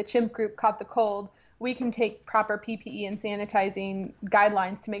 let's say the chimp group caught the cold, we can take proper PPE and sanitizing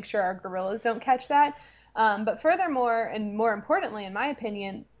guidelines to make sure our gorillas don't catch that. But furthermore, and more importantly, in my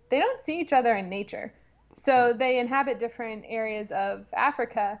opinion, they don't see each other in nature. So they inhabit different areas of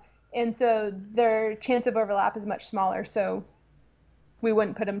Africa, and so their chance of overlap is much smaller. So we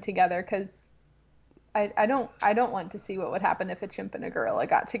wouldn't put them together because I don't want to see what would happen if a chimp and a gorilla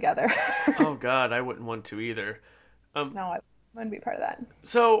got together. Oh God, I wouldn't want to either. No, I wouldn't be part of that.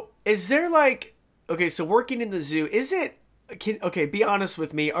 So is there like, okay, so working in the zoo, is it, okay, be honest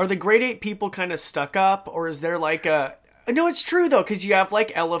with me, are the grade 8 people kind of stuck up, or is there like a, no, it's true though, because you have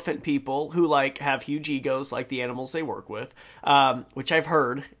like elephant people who like have huge egos like the animals they work with, which I've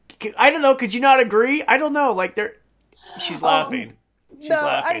heard. I don't know, could you not agree? I don't know, like she's laughing. She's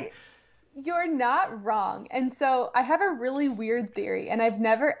laughing. You're not wrong. And so I have a really weird theory, and I've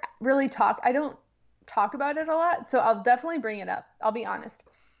never really I don't talk about it a lot, so I'll definitely bring it up. I'll be honest.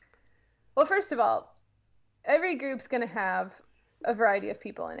 Well, first of all, every group's going to have a variety of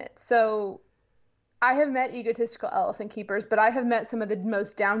people in it. So I have met egotistical elephant keepers, but I have met some of the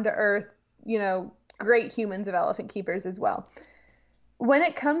most down-to-earth, great humans of elephant keepers as well. When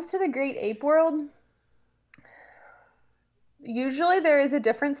it comes to the great ape world, usually there is a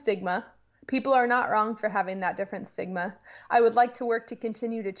different stigma. People are not wrong for having that different stigma. I would like to work to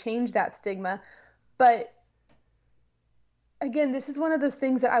continue to change that stigma. But again, this is one of those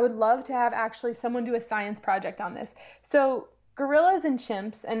things that I would love to have actually someone do a science project on this. So gorillas and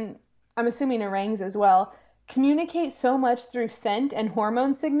chimps, and I'm assuming orangs as well, communicate so much through scent and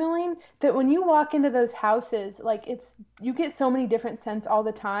hormone signaling that when you walk into those houses, like you get so many different scents all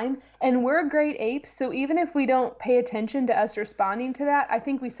the time. And we're great apes, so even if we don't pay attention to us responding to that, I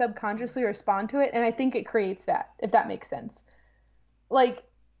think we subconsciously respond to it, and I think it creates that, if that makes sense. Like,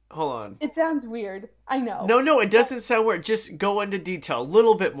 hold on. It sounds weird. I know. No, it doesn't sound weird. Just go into detail a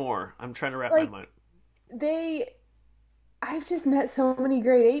little bit more. I'm trying to wrap my mind. I've just met so many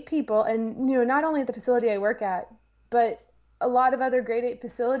grade 8 people, and not only at the facility I work at, but a lot of other grade 8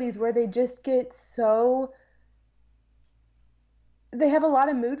 facilities where they just get they have a lot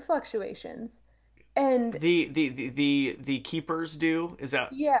of mood fluctuations. And the keepers do? Is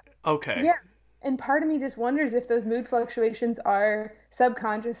that? Yeah. Okay. Yeah. And part of me just wonders if those mood fluctuations are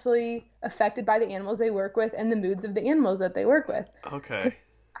subconsciously affected by the animals they work with and the moods of the animals that they work with. Okay.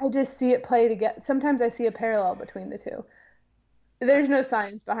 I just see it play together. Sometimes I see a parallel between the two. There's no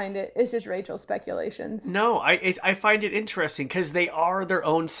science behind it. It's just Rachel's speculations. No, I find it interesting because they are their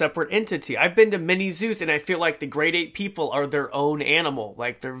own separate entity. I've been to many zoos, and I feel like the grade 8 people are their own animal.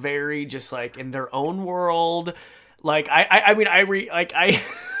 Like, they're very just like in their own world. Like, I actually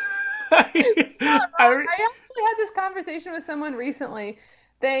had this conversation with someone recently.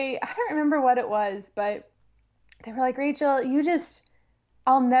 I don't remember what it was, but they were like, Rachel,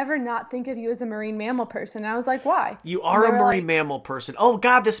 I'll never not think of you as a marine mammal person. And I was like, why? You are a marine mammal person. Oh,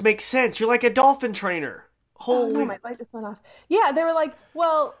 God, this makes sense. You're like a dolphin trainer. Holy... Oh, no, my light just went off. Yeah, they were like,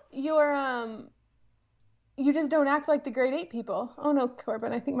 well, you just don't act like the grade 8 people. Oh, no,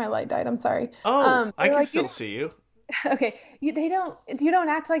 Corbin, I think my light died. I'm sorry. Oh, I can still see you. Okay, you don't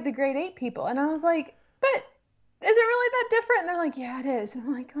act like the grade 8 people. And I was like, but is it really that different? And they're like, yeah, it is. And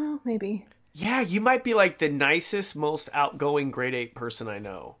I'm like, well, maybe. Yeah, you might be like the nicest, most outgoing grade 8 person I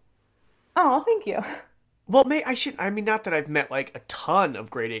know. Oh, thank you. Well, not that I've met like a ton of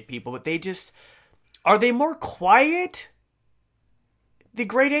grade 8 people, but are they more quiet? The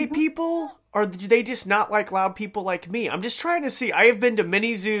grade 8 people? Or do they just not like loud people like me? I'm just trying to see. I have been to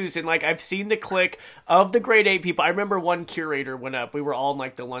many zoos, and like I've seen the clique of the grade 8 people. I remember one curator went up. We were all in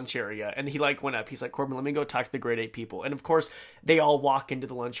like the lunch area, and he like went up. He's like, Corbin, let me go talk to the grade 8 people. And of course, they all walk into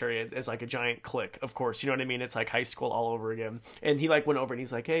the lunch area as like a giant clique. Of course, you know what I mean? It's like high school all over again. And he like went over and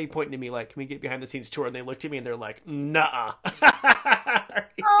he's like, hey, pointing to me like, can we get behind the scenes tour? And they looked at me and they're like, nah.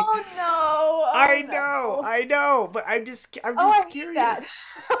 Oh no! I know, but I'm just curious.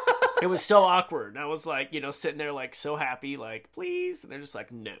 It was so awkward. And I was like, sitting there like so happy, like, please. And they're just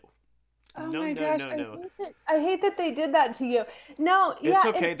like, no. Oh no, my gosh, no. I hate that they did that to you. No, yeah. It's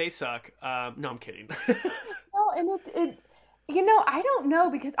okay, they suck. No, I'm kidding. No, and it I don't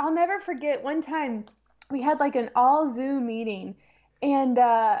know, because I'll never forget one time we had like an all Zoom meeting, and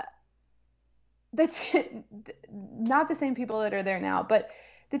that's not the same people that are there now, but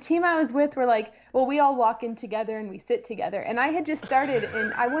the team I was with were like, well, we all walk in together and we sit together. And I had just started,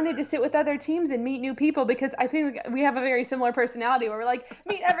 and I wanted to sit with other teams and meet new people, because I think we have a very similar personality where we're like,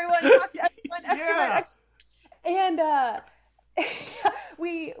 meet everyone, talk to everyone, extrovert, extrovert.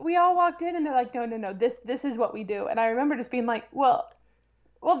 we all walked in and they're like, no, this is what we do. And I remember just being like, well,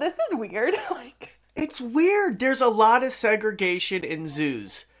 this is weird. Like, it's weird. There's a lot of segregation in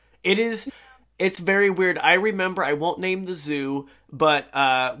zoos. It's very weird. I remember, I won't name the zoo, but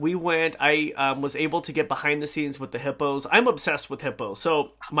we went, I was able to get behind the scenes with the hippos. I'm obsessed with hippos.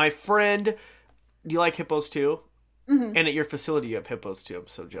 So my friend, do you like hippos too? Mm-hmm. And at your facility, you have hippos too. I'm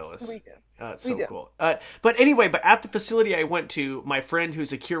so jealous. We do. It's so cool. But anyway, at the facility I went to, my friend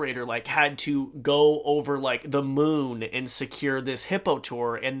who's a curator like had to go over like the moon and secure this hippo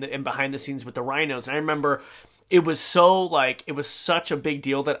tour and behind the scenes with the rhinos. And I remember it was such a big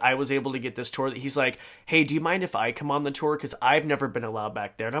deal that I was able to get this tour that he's like, hey, do you mind if I come on the tour? Because I've never been allowed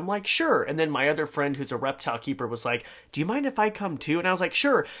back there. And I'm like, sure. And then my other friend who's a reptile keeper was like, do you mind if I come too? And I was like,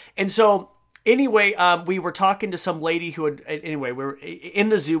 sure. And so anyway, we were talking to some lady who had, anyway, we were in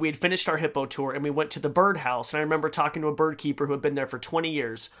the zoo. We had finished our hippo tour and we went to the birdhouse. And I remember talking to a bird keeper who had been there for 20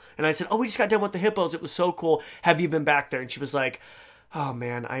 years. And I said, oh, we just got done with the hippos. It was so cool. Have you been back there? And she was like, oh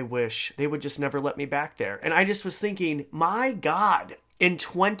man, I wish they would just never let me back there. And I just was thinking, my God, in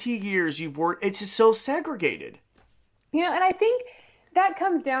 20 years you've worked, it's just so segregated. You know, and I think that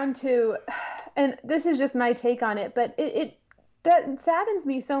comes down to, and this is just my take on it, but that saddens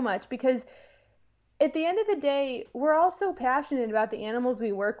me so much because at the end of the day, we're all so passionate about the animals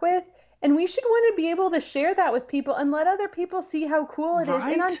we work with, and we should want to be able to share that with people and let other people see how cool it is.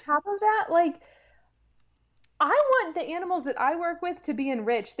 And on top of that, like, I want the animals that I work with to be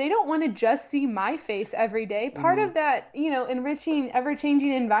enriched. They don't want to just see my face every day. Part of that, you know, enriching,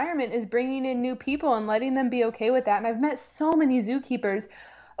 ever-changing environment is bringing in new people and letting them be okay with that. And I've met so many zookeepers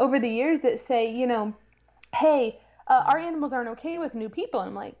over the years that say, you know, hey, our animals aren't okay with new people. And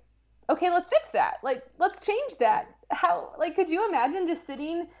I'm like, okay, let's fix that. Like, let's change that. How, like, could you imagine just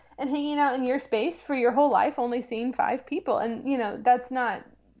sitting and hanging out in your space for your whole life, only seeing 5 people? And, you know, that's not,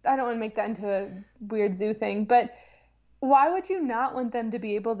 I don't want to make that into a weird zoo thing, but why would you not want them to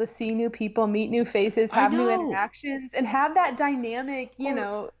be able to see new people, meet new faces, have new interactions, and have that dynamic, you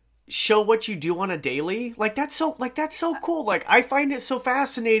know, show what you do on a daily? Like that's so cool. Like I find it so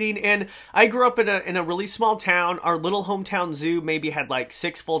fascinating. And I grew up in a really small town. Our little hometown zoo maybe had like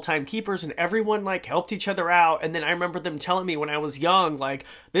 6 full-time keepers and everyone like helped each other out. And then I remember them telling me when I was young, like,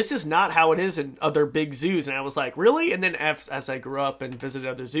 this is not how it is in other big zoos. And I was like, really? And then as I grew up and visited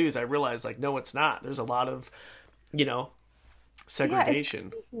other zoos, I realized like, no, it's not. There's a lot of, you know,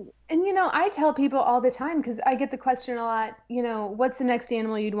 segregation. Yeah, and you know, I tell people all the time, because I get the question a lot, you know, what's the next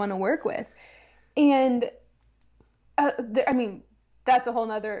animal you'd want to work with? And I mean, that's a whole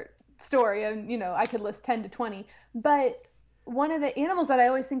nother story, and you know, I could list 10 to 20, but one of the animals that I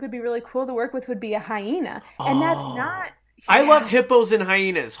always think would be really cool to work with would be a hyena. And that's not, I love hippos and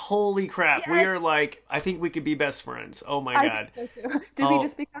hyenas. Holy crap. We are like, I think we could be best friends. Oh my God. I think so too. Did we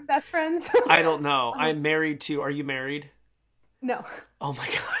just become best friends? I don't know. I'm married to, are you married? No. Oh my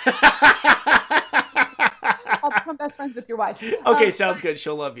God. I'll become best friends with your wife. Okay, sounds good.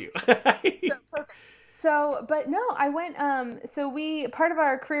 She'll love you. So perfect. So, but no, I went, part of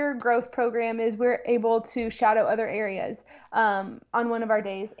our career growth program is we're able to shout out other areas on one of our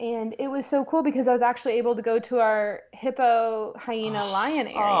days. And it was so cool because I was actually able to go to our hippo, hyena, lion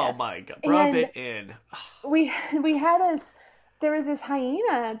area. Oh my God. Rub it in. There was this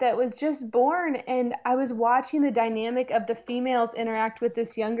hyena that was just born, and I was watching the dynamic of the females interact with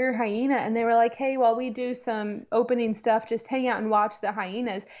this younger hyena, and they were like, hey, while we do some opening stuff, just hang out and watch the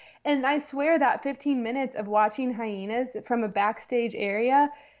hyenas. And I swear that 15 minutes of watching hyenas from a backstage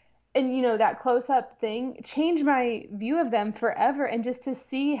area and, you know, that close-up thing changed my view of them forever. And just to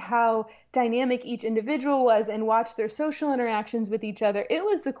see how dynamic each individual was and watch their social interactions with each other, it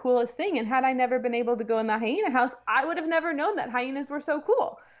was the coolest thing. And had I never been able to go in the hyena house, I would have never known that hyenas were so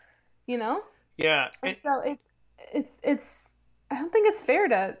cool, you know? Yeah. And so it's I don't think it's fair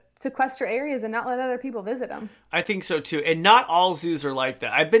to sequester areas and not let other people visit them. I think so too. And not all zoos are like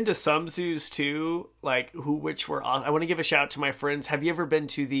that. I've been to some zoos too, like which were awesome. I want to give a shout out to my friends. Have you ever been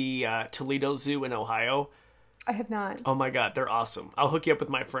to the Toledo Zoo in Ohio? I have not. Oh my God, they're awesome. I'll hook you up with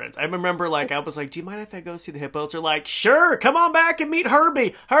my friends. I remember I was like, do you mind if I go see the hippos? They're like, sure, come on back and meet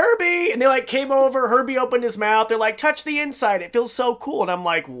Herbie. Herbie! And they like came over, Herbie opened his mouth. They're like, touch the inside. It feels so cool. And I'm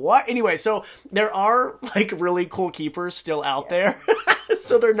like, what? Anyway, so there are like really cool keepers still out there.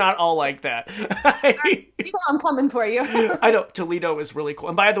 So they're not all like that. I'm coming for you. I know, Toledo is really cool.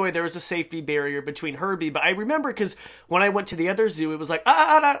 And by the way, there was a safety barrier between Herbie, but I remember because when I went to the other zoo, it was like,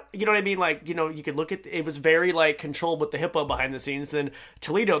 you know what I mean? Like, you know, you could look at, it was very like controlled with the hippo behind the scenes. Then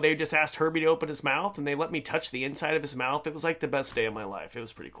Toledo, they just asked Herbie to open his mouth and they let me touch the inside of his mouth. It was like the best day of my life. It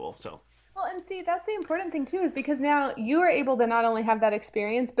was pretty cool. So Well, and see, that's the important thing too, is because now you are able to not only have that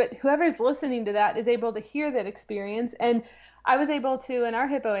experience, but whoever's listening to that is able to hear that experience. And I was able to, in our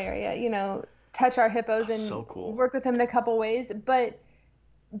hippo area, touch our hippos That's and so cool. work with them in a couple ways. But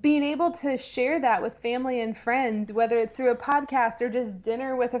being able to share that with family and friends, whether it's through a podcast or just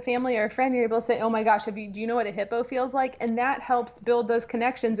dinner with a family or a friend, you're able to say, "Oh my gosh, do you know what a hippo feels like?" And that helps build those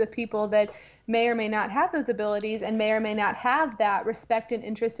connections with people that may or may not have those abilities and may or may not have that respect and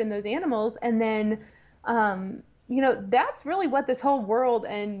interest in those animals. And then, that's really what this whole world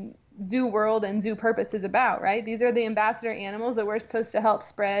and zoo purpose is about, right? These are the ambassador animals that we're supposed to help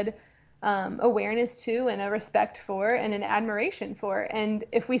spread awareness to and a respect for and an admiration for. And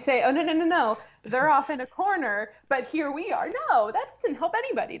if we say, oh, no, no, no, no, they're off in a corner, but here we are. No, that doesn't help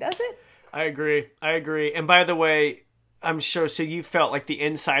anybody, does it? I agree. I agree. And by the way, I'm sure, so you felt like the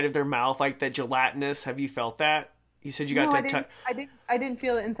inside of their mouth, like the gelatinous. Have you felt that? You said you got No, I to didn't. touch. I didn't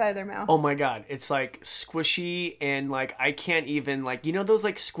feel it inside their mouth. Oh my God. It's like squishy and like I can't even like, those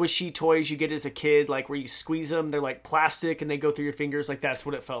like squishy toys you get as a kid, like where you squeeze them, they're like plastic and they go through your fingers. Like that's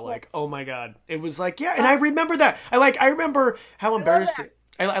what it felt like. Yes. Oh my God. It was like, yeah. And I remember that. I remember how I love embarrassing.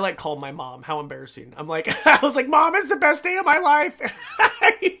 I like called my mom. How embarrassing. I'm like, I was like, Mom, it's the best day of my life.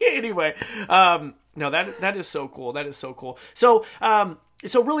 Anyway, no, that is so cool. That is so cool.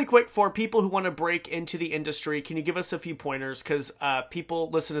 So really quick, for people who want to break into the industry, can you give us a few pointers? Because people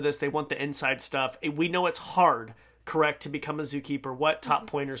listen to this, they want the inside stuff. We know it's hard, correct, to become a zookeeper. What top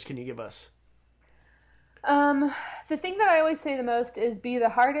pointers can you give us? The thing that I always say the most is be the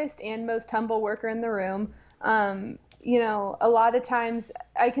hardest and most humble worker in the room. A lot of times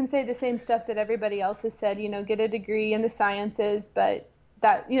I can say the same stuff that everybody else has said, get a degree in the sciences, but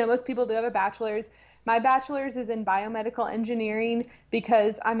that, most people do have a bachelor's. My bachelor's is in biomedical engineering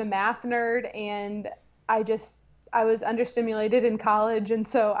because I'm a math nerd and I was understimulated in college. And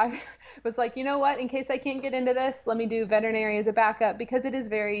so I was like, you know what, in case I can't get into this, let me do veterinary as a backup because it is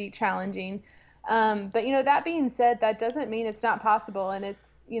very challenging. But that being said, that doesn't mean it's not possible. And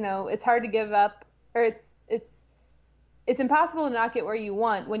it's hard to give up, or it's impossible to not get where you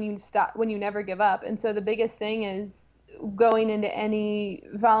want when you never give up. And so the biggest thing is going into any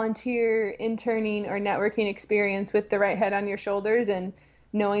volunteer, interning, or networking experience with the right head on your shoulders and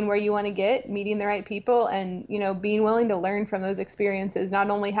knowing where you want to get, meeting the right people, and being willing to learn from those experiences,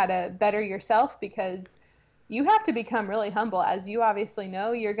 not only how to better yourself, because you have to become really humble. As you obviously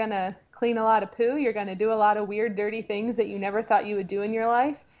know, you're going to clean a lot of poo, you're going to do a lot of weird, dirty things that you never thought you would do in your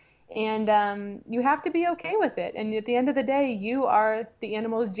life. And you have to be okay with it. And at the end of the day, you are the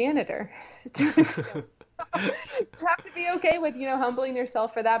animal's janitor. You have to be okay with, humbling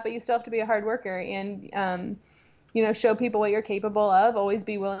yourself for that, but you still have to be a hard worker and, show people what you're capable of. Always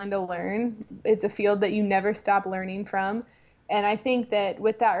be willing to learn. It's a field that you never stop learning from. And I think that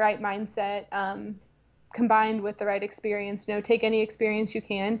with that right mindset, combined with the right experience, take any experience you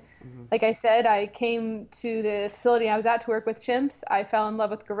can. Mm-hmm. Like I said, I came to the facility I was at to work with chimps. I fell in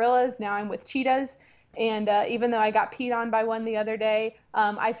love with gorillas. Now I'm with cheetahs. And even though I got peed on by one the other day,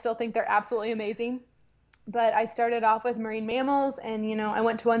 I still think they're absolutely amazing. But I started off with marine mammals and, I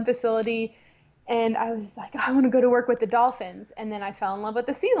went to one facility and I was like, I want to go to work with the dolphins. And then I fell in love with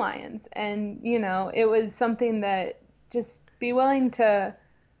the sea lions. And, it was something that just be willing to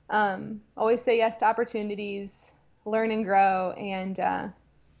always say yes to opportunities, learn and grow. And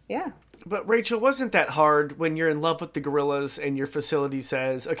yeah. But Rachel, wasn't that hard when you're in love with the gorillas and your facility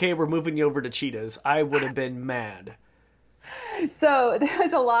says, okay, we're moving you over to cheetahs? I would have been mad. So there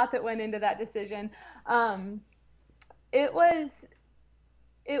was a lot that went into that decision. It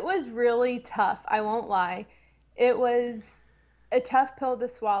was really tough. I won't lie. It was a tough pill to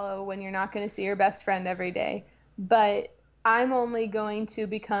swallow when you're not going to see your best friend every day. But I'm only going to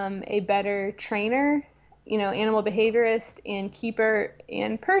become a better trainer, animal behaviorist and keeper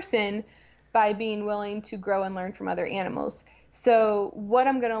and person by being willing to grow and learn from other animals. So what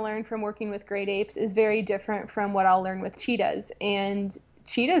I'm going to learn from working with great apes is very different from what I'll learn with cheetahs. And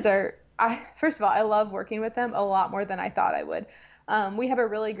cheetahs first of all, I love working with them a lot more than I thought I would. We have a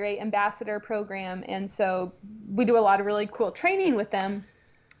really great ambassador program, and so we do a lot of really cool training with them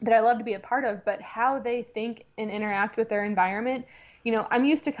that I love to be a part of. But how they think and interact with their environment, I'm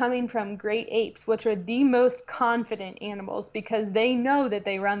used to coming from great apes, which are the most confident animals because they know that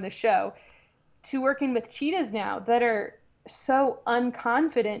they run the show, to working with cheetahs now that are so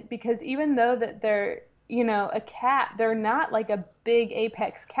unconfident because even though that they're, a cat, they're not like a big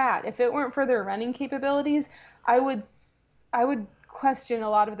apex cat. If it weren't for their running capabilities, I would question a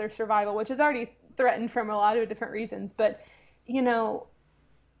lot of their survival, which is already threatened from a lot of different reasons. But,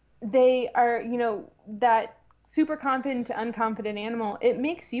 they are, that super confident to unconfident animal, it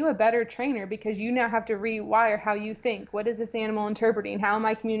makes you a better trainer because you now have to rewire how you think. What is this animal interpreting? How am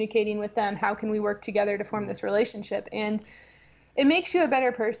I communicating with them? How can we work together to form this relationship? And it makes you a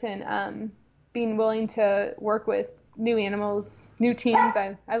better person, being willing to work with new animals, new teams.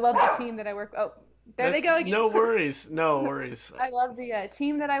 I love the team that I work. Oh, there they go again. No worries. No worries. I love the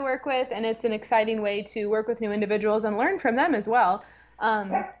team that I work with, and it's an exciting way to work with new individuals and learn from them as well.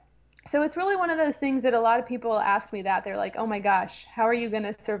 So it's really one of those things that a lot of people ask me that. They're like, oh my gosh, how are you going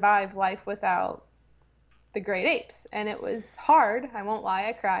to survive life without the great apes? And it was hard. I won't lie.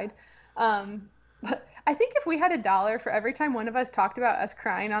 I cried. But I think if we had $1 for every time one of us talked about us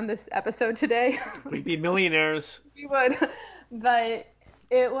crying on this episode today, we'd be millionaires. We would. But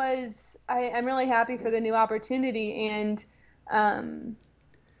it was, I'm really happy for the new opportunity. And, I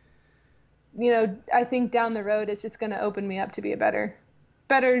think down the road, it's just going to open me up to be a better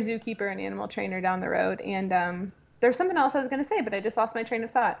zookeeper and animal trainer down the road. And there's something else I was going to say, but I just lost my train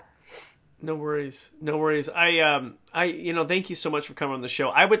of thought. No worries. No worries. I thank you so much for coming on the show.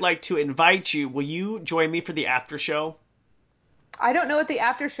 I would like to invite you. Will you join me for the after show? I don't know what the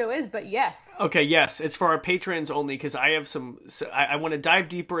after show is, but yes. Okay, yes. It's for our patrons only because I have I want to dive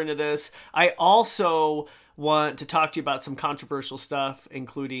deeper into this. I also want to talk to you about some controversial stuff,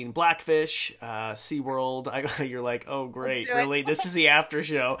 including Blackfish, SeaWorld. You're like, oh, great, really? This is the after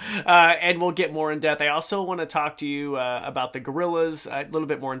show. And we'll get more in depth. I also want to talk to you about the gorillas, a little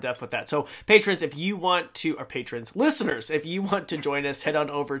bit more in depth with that. So listeners, if you want to join us, head on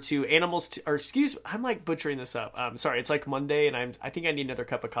over to I'm like butchering this up. Sorry, it's like Monday and I think I need another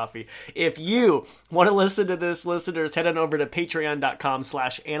cup of coffee. If you want to listen to this, listeners, head on over to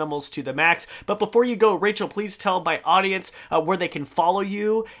patreon.com/animals-to-the-max. But before you go, Rachel, please tell my audience where they can follow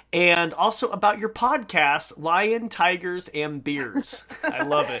you and also about your podcast, Lion, Tigers, and Beers. I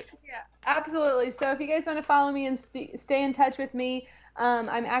love it. Yeah, absolutely. So if you guys want to follow me and stay in touch with me,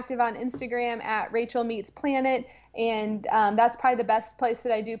 I'm active on Instagram at Rachel Meets Planet, and that's probably the best place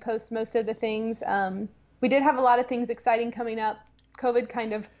that I do post most of the things. We did have a lot of things exciting coming up. COVID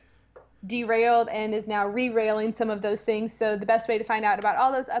kind of derailed and is now re-railing some of those things. So the best way to find out about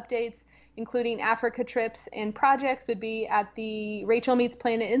all those updates, including Africa trips and projects, would be at the Rachel Meets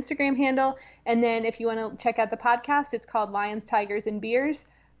Planet Instagram handle. And then if you want to check out the podcast, it's called Lions, Tigers, and Beers.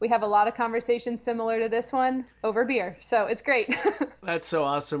 We have a lot of conversations similar to this one over beer. So it's great. That's so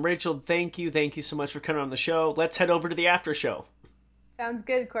awesome. Rachel, thank you. Thank you so much for coming on the show. Let's head over to the after show. Sounds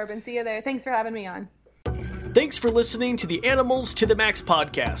good, Corbin. See you there. Thanks for having me on. Thanks for listening to the Animals to the Max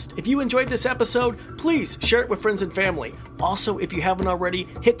podcast. If you enjoyed this episode, please share it with friends and family. Also, if you haven't already,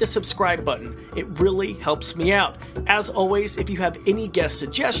 hit the subscribe button. It really helps me out. As always, if you have any guest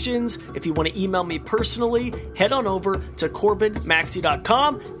suggestions, if you want to email me personally, head on over to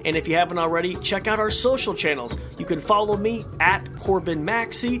CorbinMaxey.com. And if you haven't already, check out our social channels. You can follow me at Corbin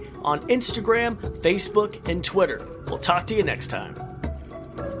Maxey on Instagram, Facebook, and Twitter. We'll talk to you next time.